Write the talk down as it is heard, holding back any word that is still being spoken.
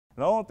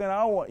And the only thing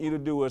I want you to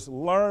do is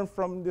learn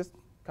from this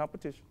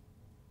competition.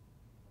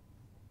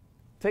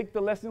 Take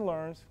the lesson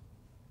learned,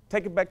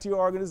 take it back to your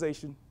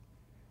organization,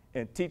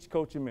 and teach,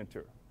 coach, and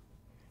mentor.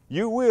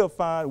 You will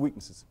find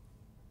weaknesses.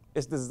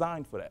 It's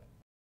designed for that.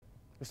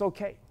 It's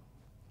okay.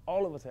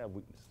 All of us have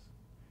weaknesses.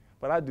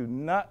 But I do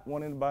not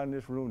want anybody in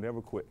this room to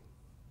ever quit.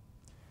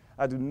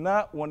 I do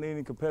not want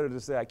any competitor to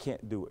say, I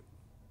can't do it.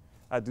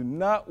 I do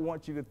not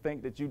want you to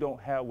think that you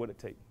don't have what it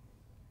takes.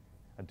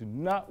 I do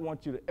not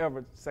want you to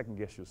ever second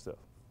guess yourself.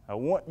 I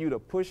want you to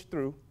push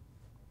through,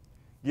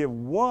 give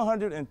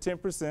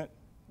 110%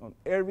 on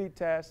every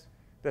task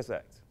that's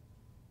asked.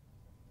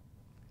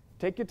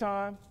 Take your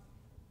time,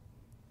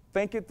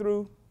 think it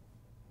through,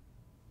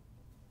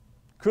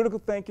 critical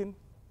thinking,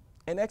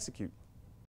 and execute.